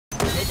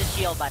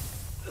shield, but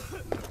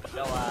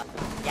so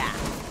yeah.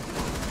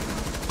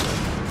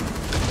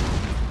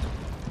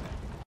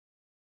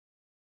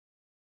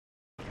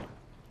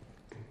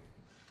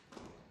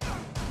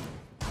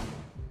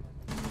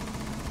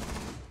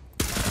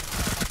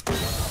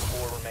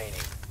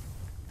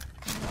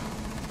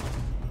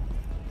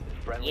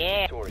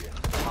 Yeah.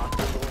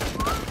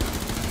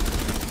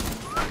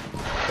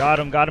 Got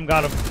him, got him,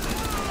 got him.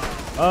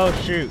 Oh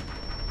shoot.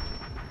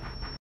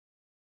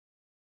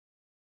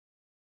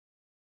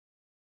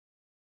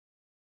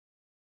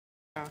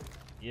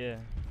 Yeah.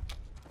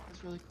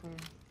 That's really cool.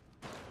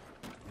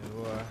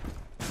 You are.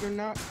 You're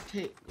not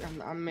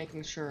I'm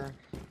making sure.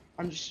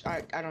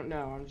 I don't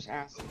know. I'm just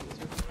asking.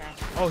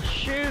 Oh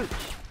shoot.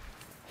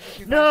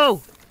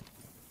 No.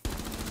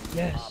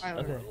 Yes.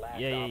 Tyler.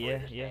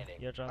 Okay.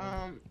 Yeah,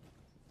 Jonathan.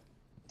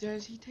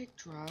 Does he take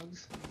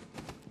drugs?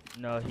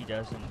 No, he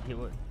doesn't. He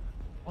would.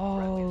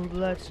 Oh,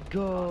 let's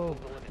go.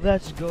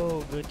 Let's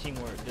go. Good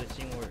teamwork. Good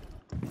teamwork.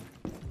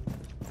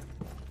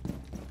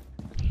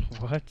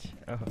 What?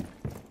 Oh.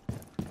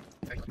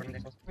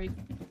 Wait.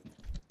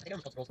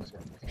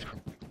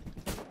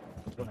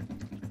 Go ahead.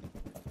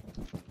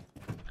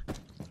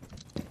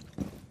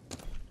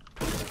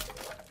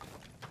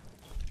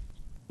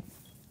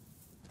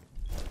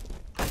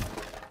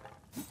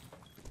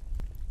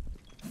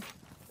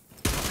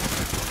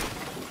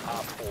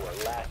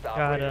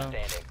 Got him.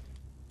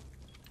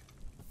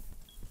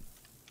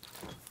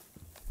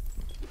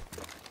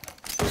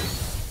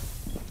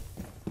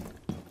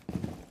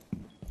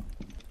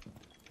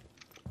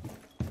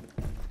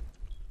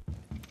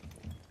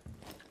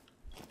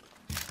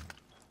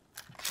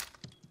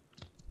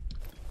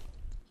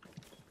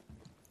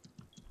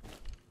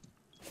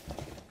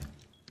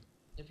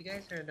 Have you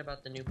guys heard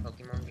about the new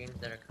Pokemon games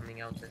that are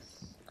coming out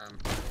this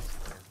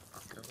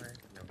October?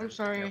 November? I'm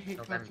sorry, No, I hate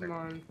November.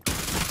 Pokemon.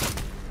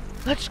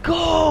 Let's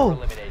go.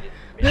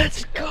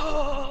 Let's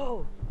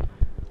go.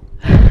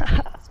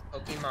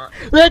 Pokemon.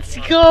 Let's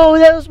go.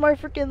 That was my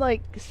freaking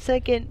like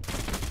second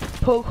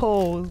poke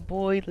hole,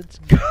 boy. Let's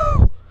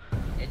go.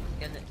 It's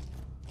gonna.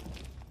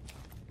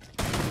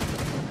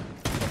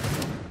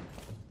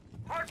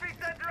 Heartbeat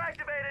sensor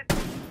activated.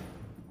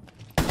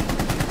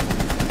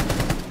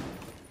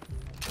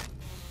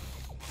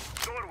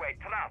 Doorway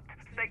trapped.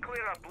 Stay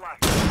clear of blast.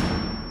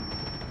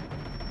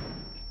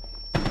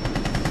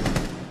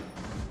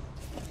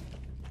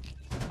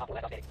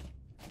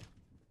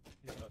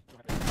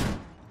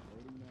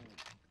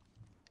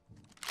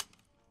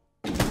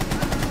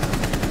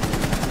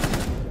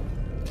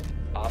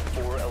 Op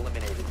 4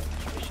 eliminated.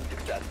 Mission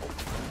successful.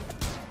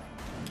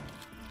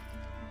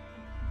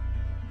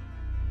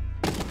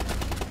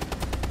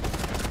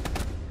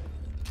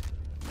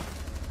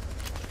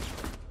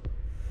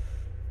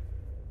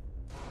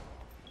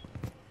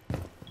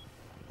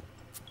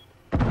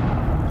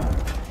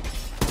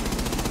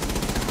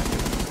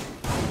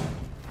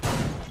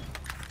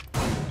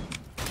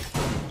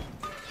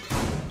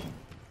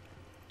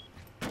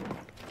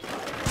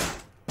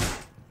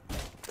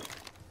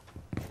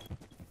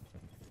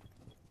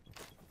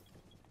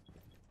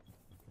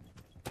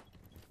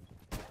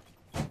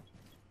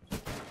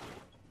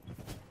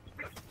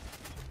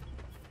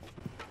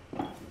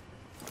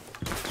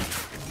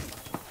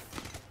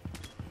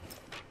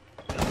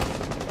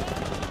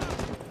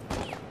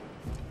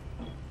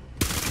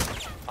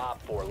 Op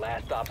 4,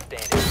 last stop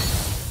standing.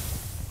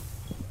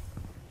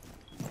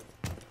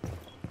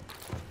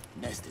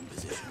 Nest in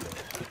position.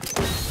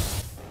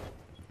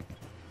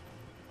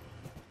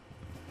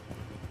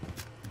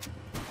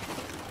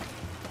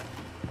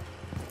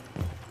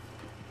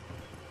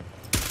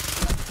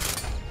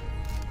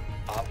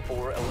 Op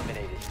 4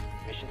 eliminated.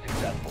 Mission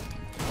successful.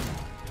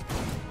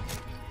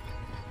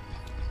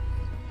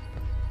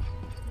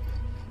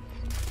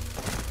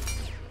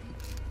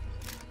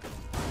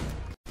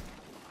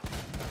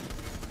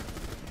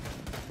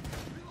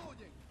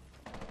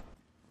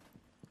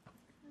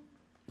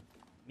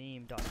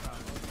 Meme.com.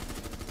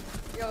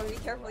 Yo, be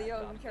careful,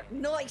 yo, be careful.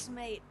 Nice,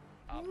 mate.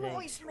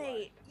 Nice,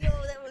 mate. Yo,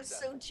 that was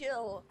so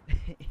chill.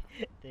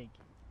 Thank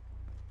you.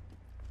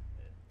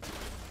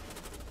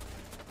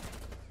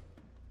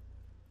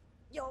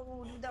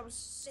 Yo, dude, that was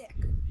sick.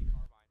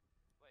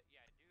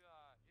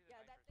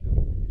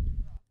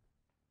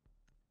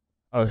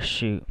 Oh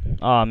shoot.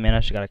 Oh man, I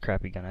should got a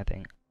crappy gun, I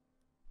think.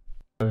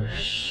 Oh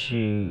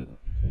shoot.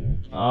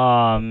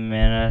 Oh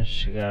man, I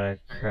should got a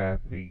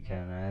crappy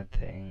gun, I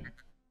think.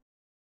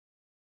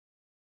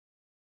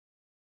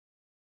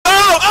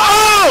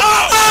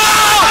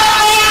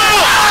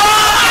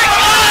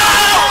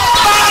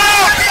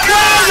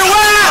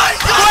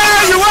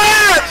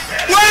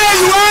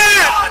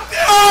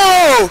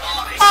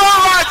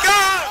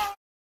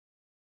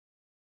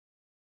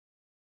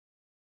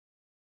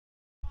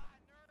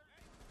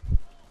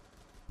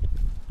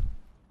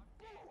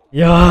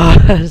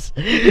 Yes!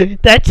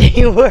 That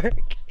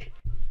teamwork!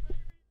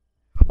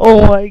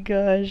 Oh my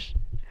gosh!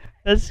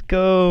 Let's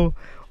go!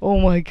 Oh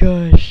my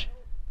gosh!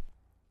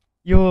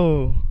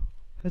 Yo!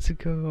 Let's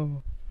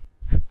go!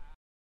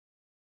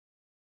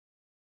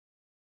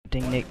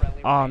 Ding Nick.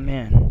 Aw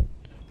man.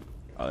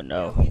 Oh Yeah,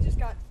 no. we just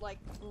got like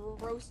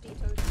roasty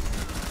toasty.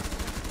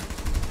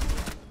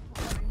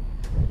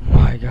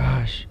 My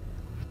gosh.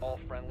 All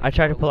friendly. I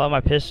tried to pull out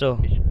my pistol.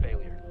 Mission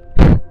failure.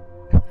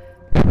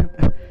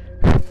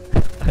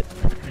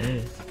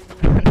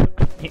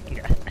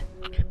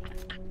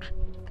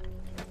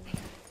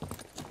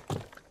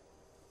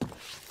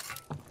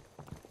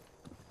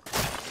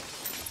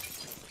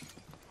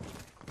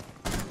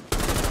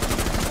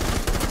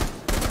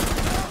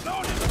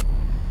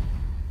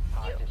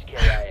 Hostage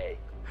KIA.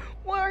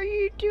 What are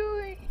you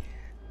doing?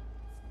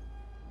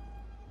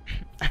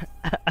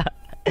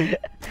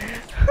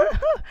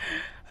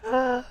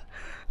 I'm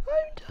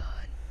done.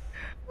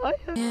 I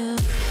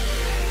am.